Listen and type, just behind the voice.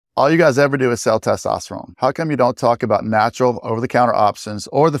All you guys ever do is sell testosterone. How come you don't talk about natural over-the-counter options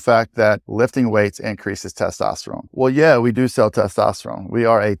or the fact that lifting weights increases testosterone? Well, yeah, we do sell testosterone. We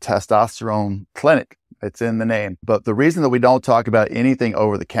are a testosterone clinic. It's in the name. But the reason that we don't talk about anything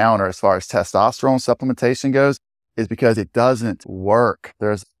over the counter as far as testosterone supplementation goes is because it doesn't work.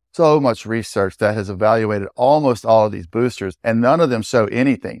 There's so much research that has evaluated almost all of these boosters, and none of them show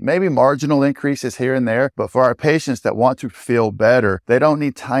anything. Maybe marginal increases here and there, but for our patients that want to feel better, they don't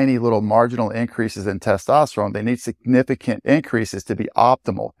need tiny little marginal increases in testosterone. They need significant increases to be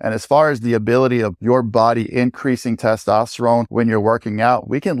optimal. And as far as the ability of your body increasing testosterone when you're working out,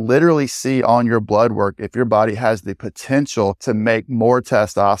 we can literally see on your blood work if your body has the potential to make more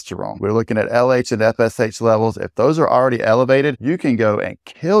testosterone. We're looking at LH and FSH levels. If those are already elevated, you can go and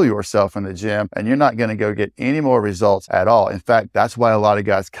kill yourself in the gym and you're not going to go get any more results at all. In fact, that's why a lot of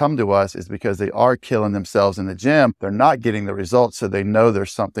guys come to us, is because they are killing themselves in the gym. They're not getting the results, so they know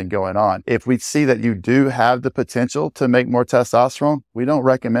there's something going on. If we see that you do have the potential to make more testosterone, we don't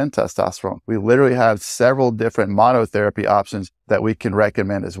recommend testosterone. We literally have several different monotherapy options that we can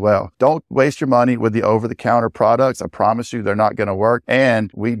recommend as well. Don't waste your money with the over-the-counter products. I promise you they're not going to work. And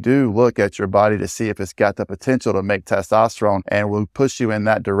we do look at your body to see if it's got the potential to make testosterone, and we'll push you in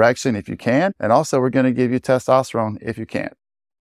that direction if you can. And also we're going to give you testosterone if you can't.